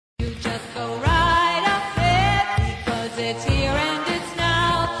it's here and it's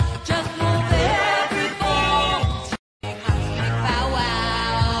now. Just move every bone. Cosmic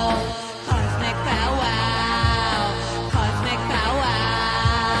powwow, cosmic powwow, cosmic powwow.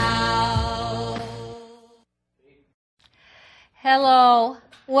 Hello,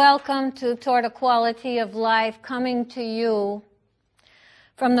 welcome to Toward a Quality of Life, coming to you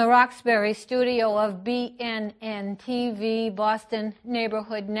from the Roxbury studio of BNN TV, Boston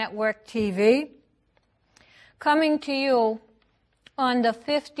Neighborhood Network TV. Coming to you on the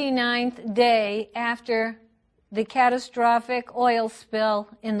 59th day after the catastrophic oil spill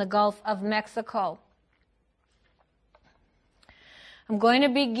in the Gulf of Mexico. I'm going to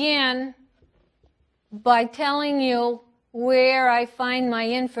begin by telling you where I find my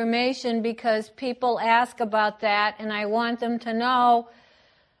information, because people ask about that and I want them to know,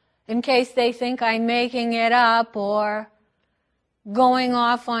 in case they think I'm making it up or going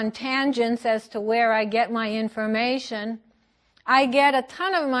off on tangents as to where I get my information. I get a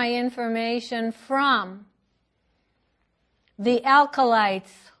ton of my information from the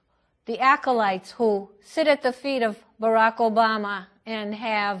acolytes who sit at the feet of Barack Obama and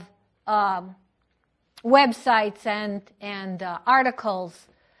have websites and articles,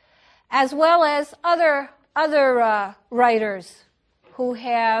 as well as other writers who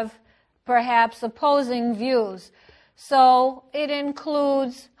have perhaps opposing views. So it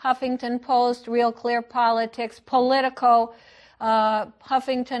includes Huffington Post, Real Clear Politics, Politico.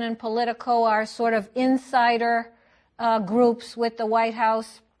 Huffington and Politico are sort of insider groups with the White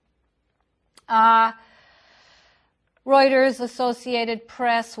House. Reuters, Associated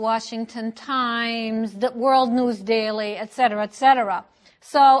Press, Washington Times, the World News Daily, etc., etc.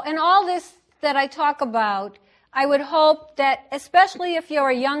 So, and all this that I talk about, I would hope that, especially if you're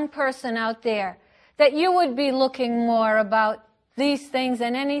a young person out there, that you would be looking more about these things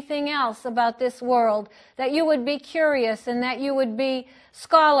and anything else about this world, that you would be curious and that you would be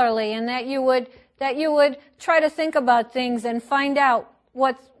scholarly and that you would try to think about things and find out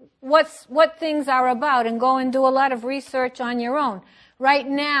what things are about and go and do a lot of research on your own. Right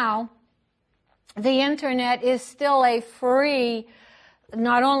now, the internet is still a free,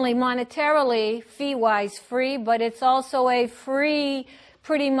 not only monetarily, fee-wise free, but it's also a free,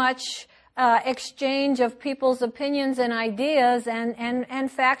 pretty much, exchange of people's opinions and ideas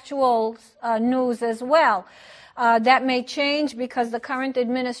and factual news as well. That may change because the current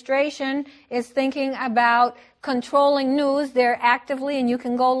administration is thinking about controlling news. They're actively, and you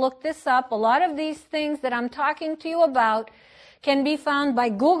can go look this up, a lot of these things that I'm talking to you about can be found by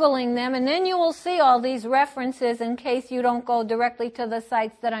Googling them, and then you will see all these references in case you don't go directly to the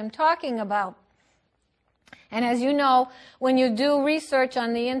sites that I'm talking about. And as you know, when you do research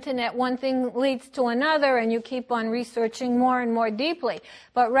on the internet, one thing leads to another, and you keep on researching more and more deeply.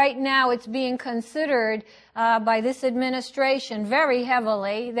 But right now, it's being considered by this administration very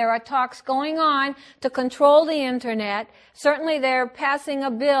heavily. There are talks going on to control the internet. Certainly, they're passing a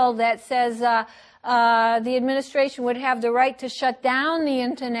bill that says the administration would have the right to shut down the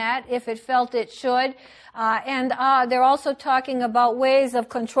internet if it felt it should. And they're also talking about ways of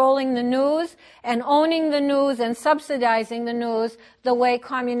controlling the news and owning the news and subsidizing the news the way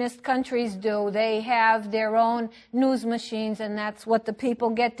communist countries do. They have their own news machines, and that's what the people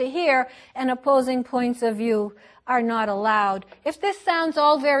get to hear, and opposing points of view are not allowed. If this sounds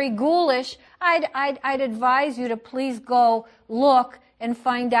all very ghoulish, I'd advise you to please go look and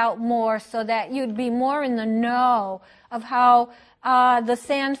find out more so that you'd be more in the know of how the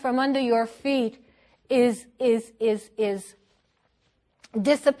sand from under your feet is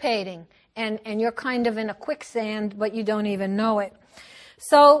dissipating, and you're kind of in a quicksand, but you don't even know it.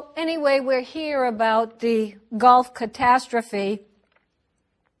 So anyway, we're here about the Gulf catastrophe,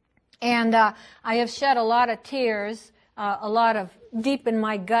 and I have shed a lot of tears, a lot of deep in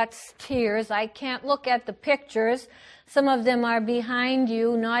my guts tears. I can't look at the pictures. Some of them are behind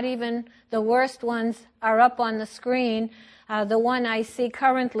you. Not even the worst ones are up on the screen. The one I see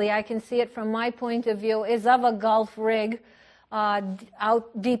currently, I can see it from my point of view, is of a Gulf rig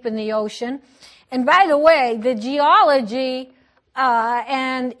out deep in the ocean. And by the way, the geology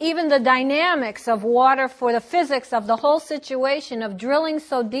and even the dynamics of water for the physics of the whole situation of drilling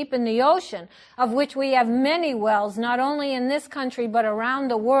so deep in the ocean, of which we have many wells, not only in this country but around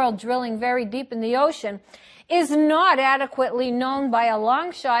the world, drilling very deep in the ocean, is not adequately known by a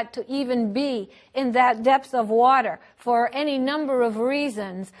long shot to even be in that depth of water for any number of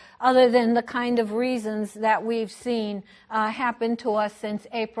reasons other than the kind of reasons that we've seen happen to us since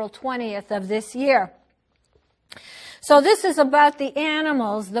April 20th of this year. So this is about the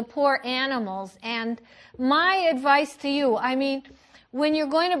animals, the poor animals, and my advice to you, I mean, when you're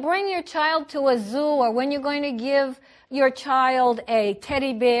going to bring your child to a zoo or when you're going to give your child a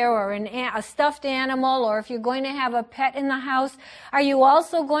teddy bear or a stuffed animal, or if you're going to have a pet in the house, are you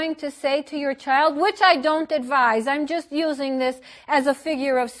also going to say to your child, which I don't advise, I'm just using this as a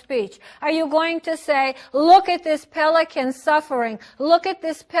figure of speech, are you going to say, look at this pelican suffering, look at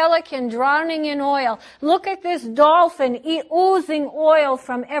this pelican drowning in oil, look at this dolphin oozing oil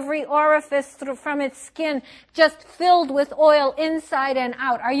from every orifice from its skin, just filled with oil inside and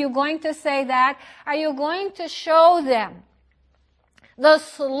out? Are you going to say that? Are you going to show them the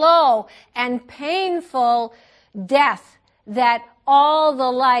slow and painful death that all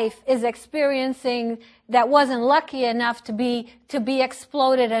the life is experiencing that wasn't lucky enough to be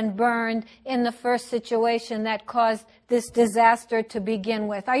exploded and burned in the first situation that caused this disaster to begin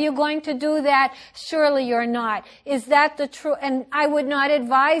with? Are you going to do that? Surely you're not. Is that the truth? And I would not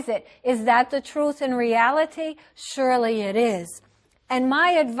advise it. Is that the truth in reality? Surely it is. And my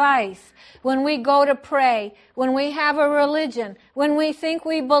advice, when we go to pray, when we have a religion, when we think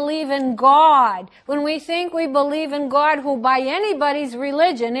we believe in God, when we think we believe in God, who by anybody's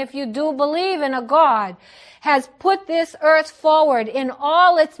religion, if you do believe in a God, has put this earth forward in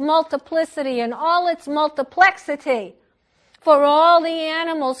all its multiplicity and all its multiplexity, for all the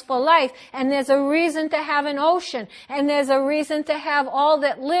animals, for life, and there's a reason to have an ocean, and there's a reason to have all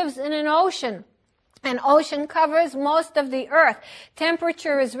that lives in an ocean. An ocean covers most of the earth.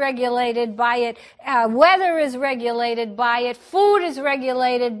 Temperature is regulated by it. Weather is regulated by it. Food is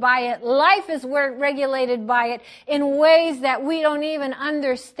regulated by it. Life is regulated by it in ways that we don't even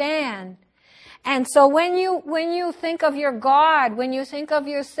understand. And so when you think of your God, when you think of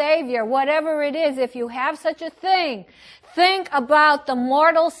your Savior, whatever it is, if you have such a thing, think about the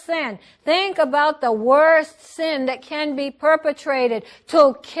mortal sin. Think about the worst sin that can be perpetrated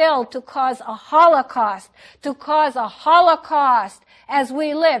to kill, to cause a Holocaust, as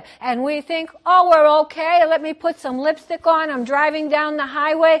we live. And we think, oh, we're okay. Let me put some lipstick on. I'm driving down the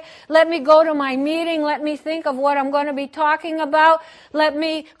highway. Let me go to my meeting. Let me think of what I'm going to be talking about. Let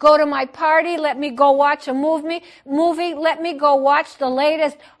me go to my party. Let me go watch a movie. Let me go watch the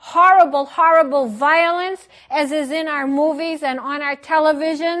latest horrible, horrible violence as is in our movies and on our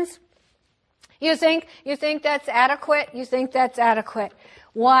televisions. You think that's adequate? You think that's adequate?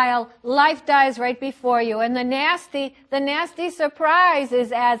 While life dies right before you. And the nasty surprise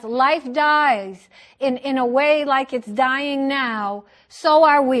is, as life dies in a way like it's dying now, so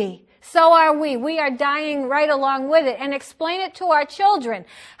are we. So are we. We are dying right along with it. And explain it to our children.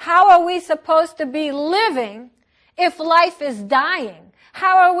 How are we supposed to be living if life is dying?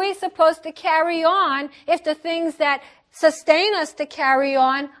 How are we supposed to carry on if the things that sustain us to carry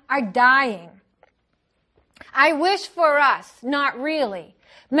on are dying? I wish for us, not really,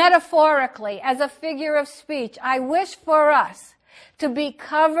 metaphorically, as a figure of speech, I wish for us to be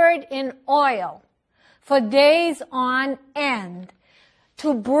covered in oil for days on end,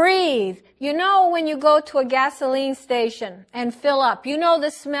 to breathe. You know, when you go to a gasoline station and fill up, you know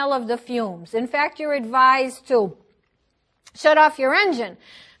the smell of the fumes. In fact, you're advised to shut off your engine,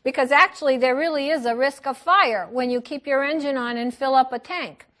 because actually there really is a risk of fire when you keep your engine on and fill up a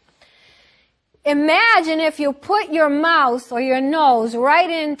tank. Imagine if you put your mouth or your nose right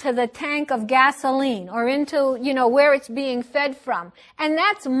into the tank of gasoline, or into, where it's being fed from. And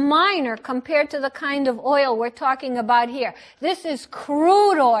that's minor compared to the kind of oil we're talking about here. This is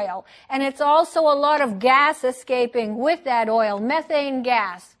crude oil, and it's also a lot of gas escaping with that oil, methane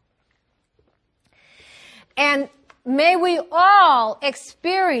gas. And may we all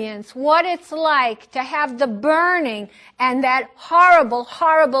experience what it's like to have the burning and that horrible,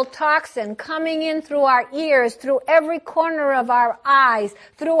 horrible toxin coming in through our ears, through every corner of our eyes,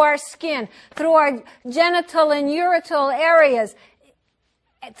 through our skin, through our genital and ureteral areas,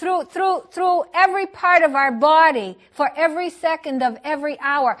 through every part of our body, for every second of every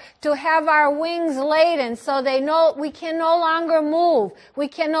hour, to have our wings laden so we can no longer move. We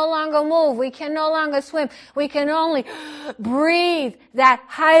can no longer move. We can no longer swim. We can only breathe that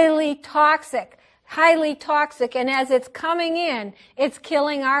highly toxic. And as it's coming in, it's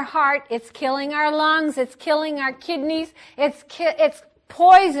killing our heart, it's killing our lungs, it's killing our kidneys, it's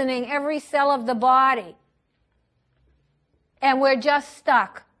poisoning every cell of the body. And we're just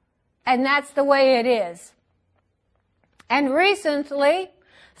stuck. And that's the way it is. And recently,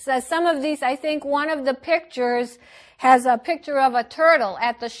 so some of these, I think one of the pictures has a picture of a turtle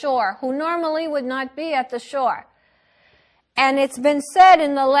at the shore, who normally would not be at the shore. And it's been said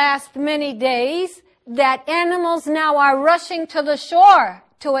in the last many days that animals now are rushing to the shore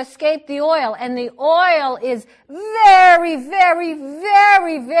to escape the oil. And the oil is very, very,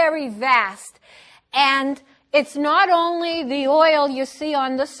 very, very vast. And it's not only the oil you see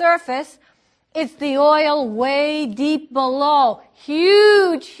on the surface, It's the oil way deep below.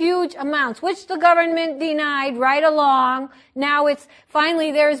 Huge, huge amounts, which the government denied right along. Now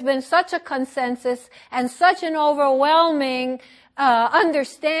finally there's been such a consensus and such an overwhelming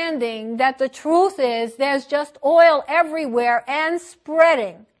understanding that the truth is there's just oil everywhere and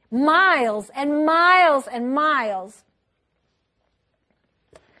spreading miles and miles and miles.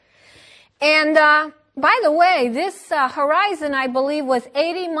 And by the way, this horizon, I believe, was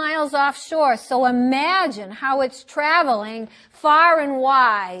 80 miles offshore. So imagine how it's traveling far and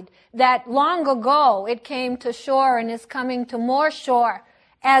wide, that long ago it came to shore and is coming to more shore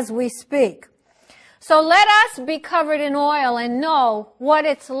as we speak. So let us be covered in oil and know what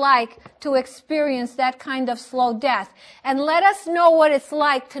it's like to experience that kind of slow death. And let us know what it's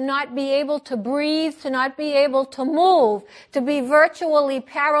like to not be able to breathe, to not be able to move, to be virtually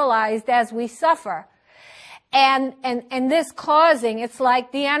paralyzed as we suffer. And this causing, it's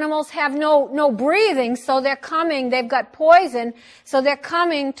like the animals have no breathing, so they're coming, they've got poison, so they're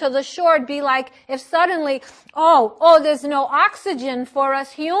coming to the shore. It'd be like if suddenly, there's no oxygen for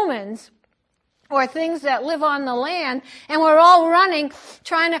us humans, or things that live on the land, and we're all running,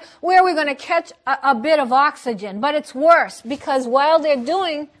 where are we going to catch a bit of oxygen? But it's worse, because while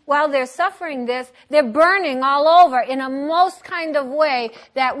they're suffering this, they're burning all over in a most kind of way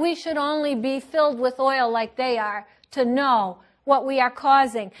that we should only be filled with oil like they are to know what we are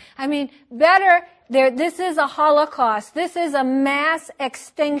causing. I mean, this is a Holocaust. This is a mass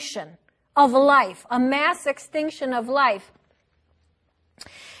extinction of life, a mass extinction of life.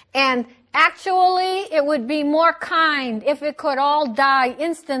 And actually, it would be more kind if it could all die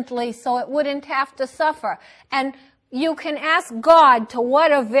instantly so it wouldn't have to suffer. And you can ask God, to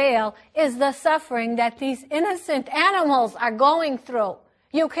what avail is the suffering that these innocent animals are going through?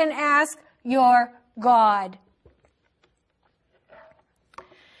 You can ask your God.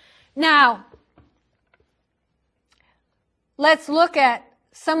 Now, let's look at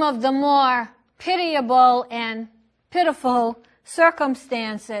some of the more pitiable and pitiful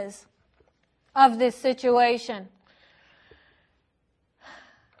circumstances of this situation.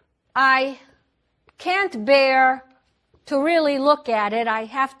 I can't bear to really look at it. I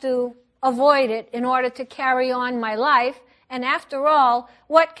have to avoid it in order to carry on my life. And after all,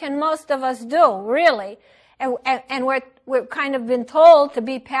 what can most of us do, really? And we're kind of been told to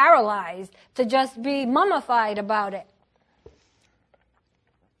be paralyzed, to just be mummified about it.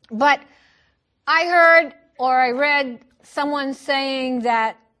 But I heard or I read someone saying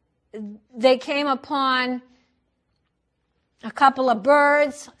that they came upon a couple of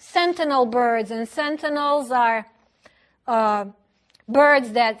birds, sentinel birds, and sentinels are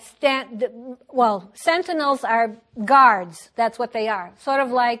birds that sentinels are guards. That's what they are. Sort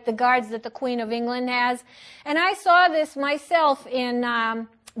of like the guards that the Queen of England has. And I saw this myself in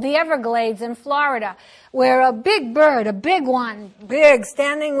the Everglades in Florida, where a big bird, a big one, big,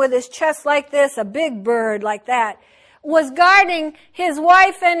 standing with his chest like this, a big bird like that, was guarding his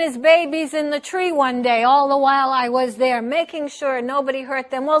wife and his babies in the tree one day, all the while I was there, making sure nobody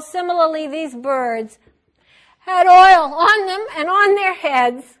hurt them. Well, similarly, these birds had oil on them and on their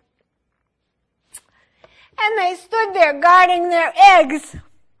heads, and they stood there guarding their eggs.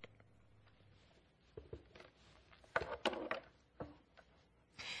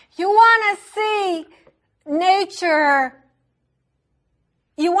 You want to see nature,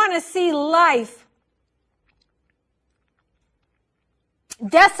 you want to see life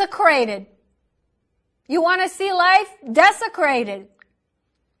desecrated. You want to see life desecrated.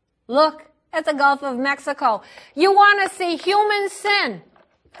 Look at the Gulf of Mexico. You want to see human sin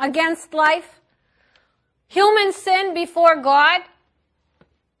against life? Human sin before God?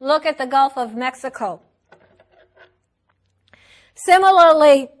 Look at the Gulf of Mexico.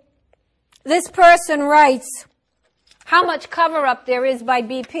 Similarly, this person writes how much cover-up there is by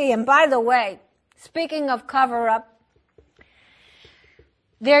BP. And by the way, speaking of cover-up,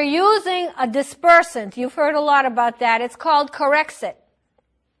 they're using a dispersant. You've heard a lot about that. It's called Corexit.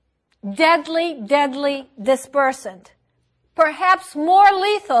 Deadly, deadly dispersant. Perhaps more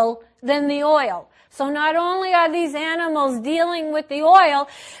lethal than the oil. So not only are these animals dealing with the oil,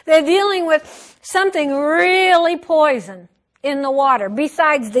 they're dealing with something really poison in the water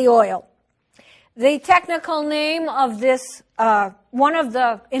besides the oil. The technical name of this, one of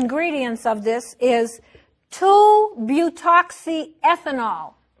the ingredients of this is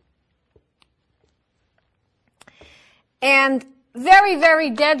 2-butoxyethanol. And very, very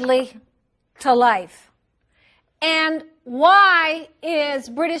deadly to life. And why is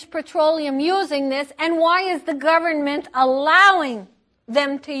British Petroleum using this, and why is the government allowing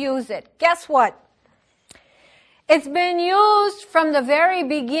them to use it? Guess what? It's been used from the very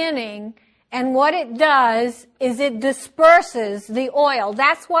beginning And what it does is it disperses the oil.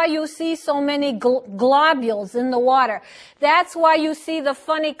 That's why you see so many globules in the water. That's why you see the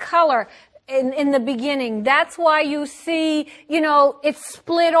funny color in the beginning. That's why you see, it's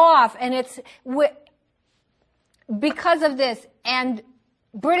split off, and it's because of this. And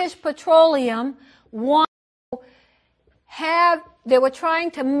British Petroleum they were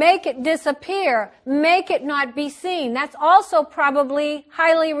trying to make it disappear, make it not be seen. That's also probably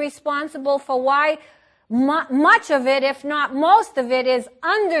highly responsible for why much of it, if not most of it, is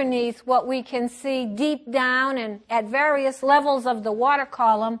underneath what we can see deep down and at various levels of the water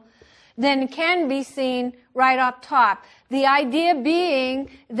column than can be seen right up top. The idea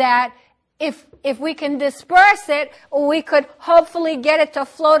being that if we can disperse it, we could hopefully get it to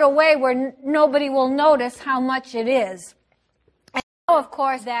float away where nobody will notice how much it is. Of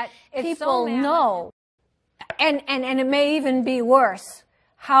course, that people know, and it may even be worse,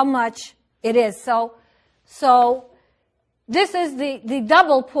 how much it is. So this is the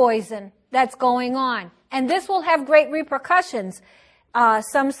double poison that's going on. And this will have great repercussions.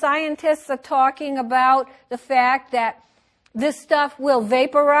 Some scientists are talking about the fact that this stuff will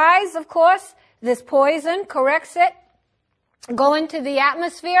vaporize, of course. This poison corrects it, go into the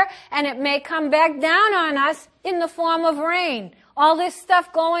atmosphere, and it may come back down on us in the form of rain. All this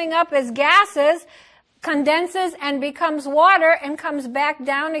stuff going up as gases condenses and becomes water and comes back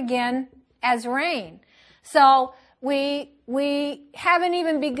down again as rain. So we haven't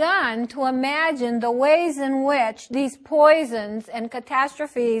even begun to imagine the ways in which these poisons and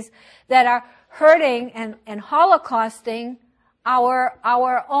catastrophes that are hurting and holocausting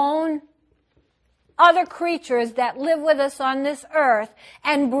our own other creatures that live with us on this earth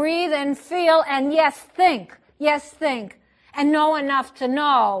and breathe and feel and think, and know enough to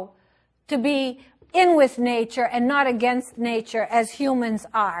know to be in with nature and not against nature as humans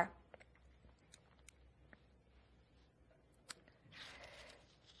are.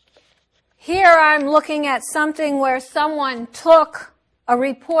 Here I'm looking at something where someone took a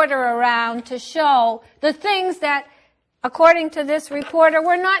reporter around to show the things that, according to this reporter,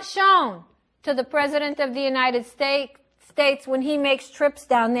 were not shown to the President of the United States when he makes trips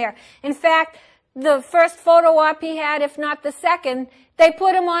down there. In fact, the first photo op he had, if not the second, they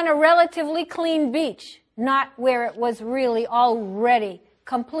put him on a relatively clean beach, not where it was really already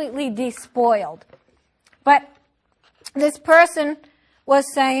completely despoiled. But this person was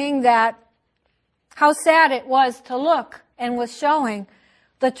saying that how sad it was to look, and was showing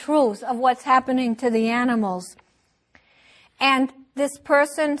the truth of what's happening to the animals. And this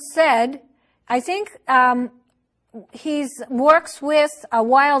person said, I think he works with a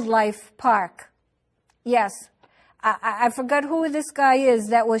wildlife park. Yes, I forgot who this guy is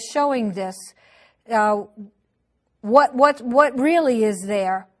that was showing this. What really is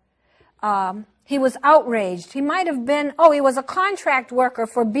there? He was outraged. He might have been. He was a contract worker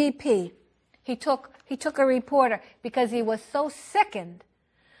for BP. He took a reporter because he was so sickened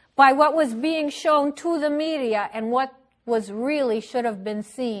by what was being shown to the media and what was really should have been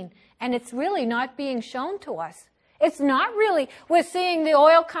seen, and it's really not being shown to us. It's not really, we're seeing the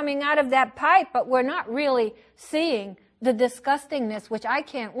oil coming out of that pipe, but we're not really seeing the disgustingness, which I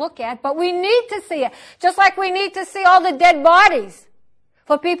can't look at, but we need to see it. Just like we need to see all the dead bodies.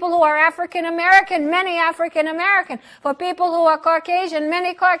 For people who are African American, many African American. For people who are Caucasian,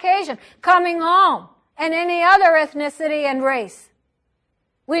 many Caucasian, coming home. And any other ethnicity and race.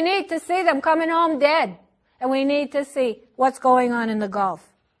 We need to see them coming home dead. And we need to see what's going on in the Gulf.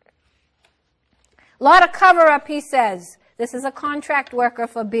 A lot of cover-up, he says. This is a contract worker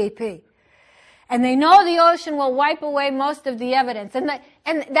for BP. And they know the ocean will wipe away most of the evidence. And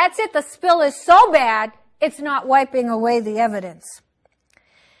that's it. The spill is so bad, it's not wiping away the evidence.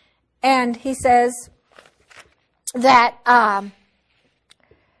 And he says that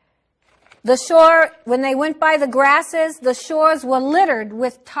the shore, when they went by the grasses, the shores were littered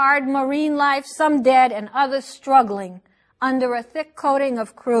with tarred marine life, some dead and others struggling under a thick coating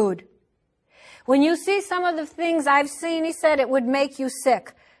of crude. When you see some of the things I've seen, he said, it would make you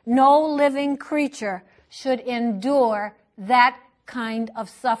sick. No living creature should endure that kind of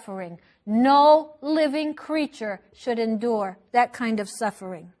suffering. No living creature should endure that kind of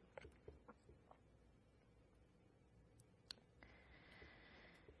suffering.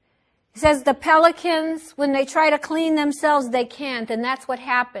 He says the pelicans, when they try to clean themselves, they can't, and that's what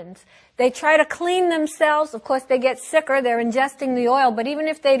happens. They try to clean themselves. Of course, they get sicker. They're ingesting the oil. But even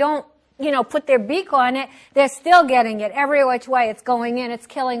if they don't put their beak on it, they're still getting it every which way. It's going in, it's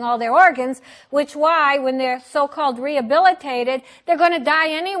killing all their organs, which why, when they're so-called rehabilitated, they're going to die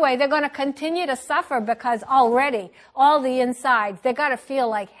anyway. They're going to continue to suffer because already all the insides, they've got to feel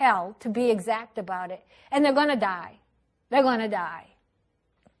like hell, to be exact about it. And they're going to die. They're going to die.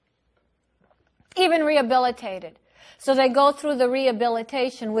 Even rehabilitated. So they go through the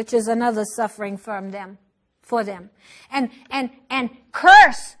rehabilitation, which is another suffering for them. And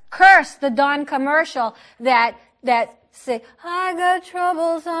curse the Dawn commercial that say, I got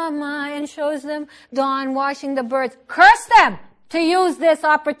troubles on my, and shows them Dawn washing the birds. Curse them to use this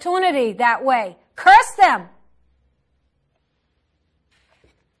opportunity that way. Curse them.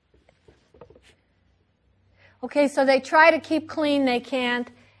 Okay, so they try to keep clean, they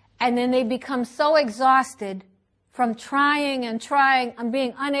can't, and then they become so exhausted from trying and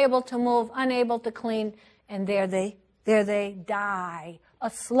being unable to move, unable to clean, and there they die. A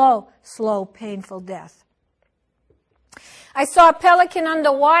slow, painful death. I saw a pelican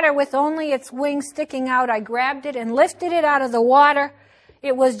underwater with only its wings sticking out. I grabbed it and lifted it out of the water.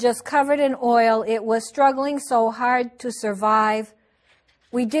 It was just covered in oil. It was struggling so hard to survive.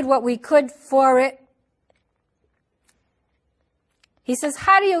 We did what we could for it. He says,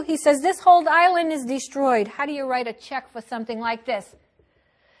 this whole island is destroyed. How do you write a check for something like this?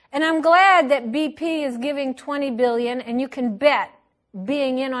 And I'm glad that BP is giving $20 billion, and you can bet,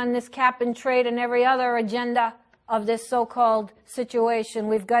 being in on this cap and trade and every other agenda of this so-called situation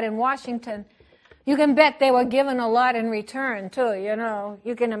we've got in Washington, you can bet they were given a lot in return, too,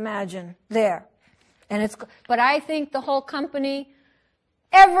 You can imagine there. But I think the whole company,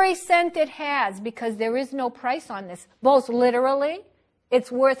 every cent it has, because there is no price on this, both literally, it's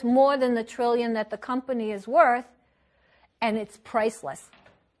worth more than the $1 trillion that the company is worth, and it's priceless.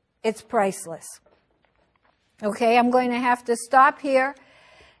 It's priceless. Okay, I'm going to have to stop here,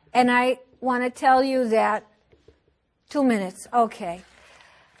 and I want to tell you that, 2 minutes, okay.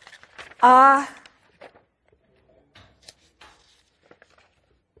 And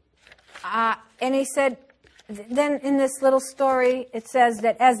he said, then in this little story, it says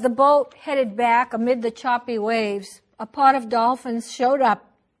that as the boat headed back amid the choppy waves, a pod of dolphins showed up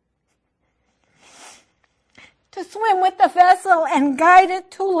to swim with the vessel and guide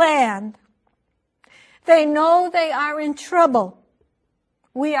it to land. They know they are in trouble.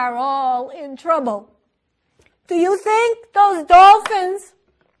 We are all in trouble. Do you think those dolphins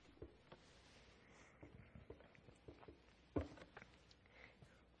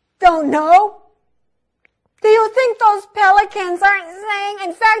don't know? Do you think those pelicans aren't saying,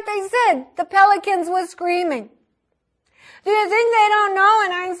 in fact they said the pelicans were screaming. Do you think they don't know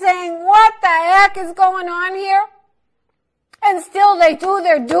and aren't saying, what the heck is going on here? And still they do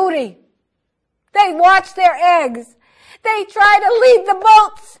their duty. They watch their eggs. They try to lead the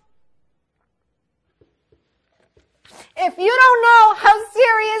boats. If you don't know how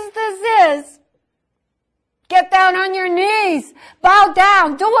serious this is, get down on your knees, bow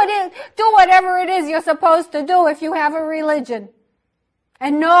down, do whatever it is you're supposed to do if you have a religion.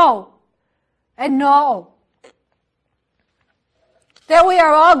 And know that we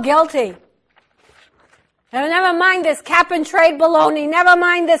are all guilty. And never mind this cap and trade baloney. Never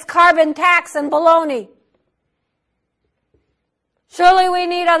mind this carbon tax and baloney. Surely we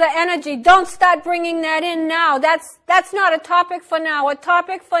need other energy. Don't start bringing that in now. That's not a topic for now. A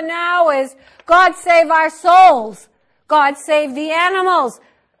topic for now is God save our souls. God save the animals.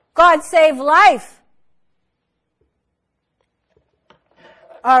 God save life.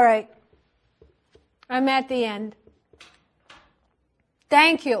 All right. I'm at the end.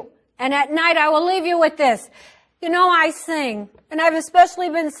 Thank you. And at night I will leave you with this. I sing, and I've especially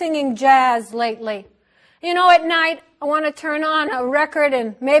been singing jazz lately. At night I want to turn on a record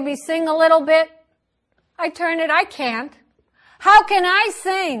and maybe sing a little bit. I turn it, I can't. How can I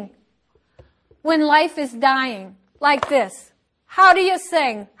sing when life is dying like this? How do you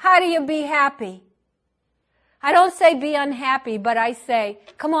sing? How do you be happy? I don't say be unhappy, but I say,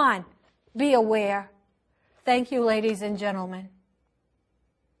 come on, be aware. Thank you, ladies and gentlemen.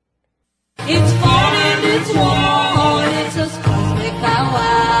 It's fun and it's warm, it's a cosmic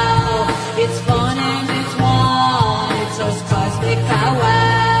powwow. It's fun and it's warm, it's a cosmic powwow.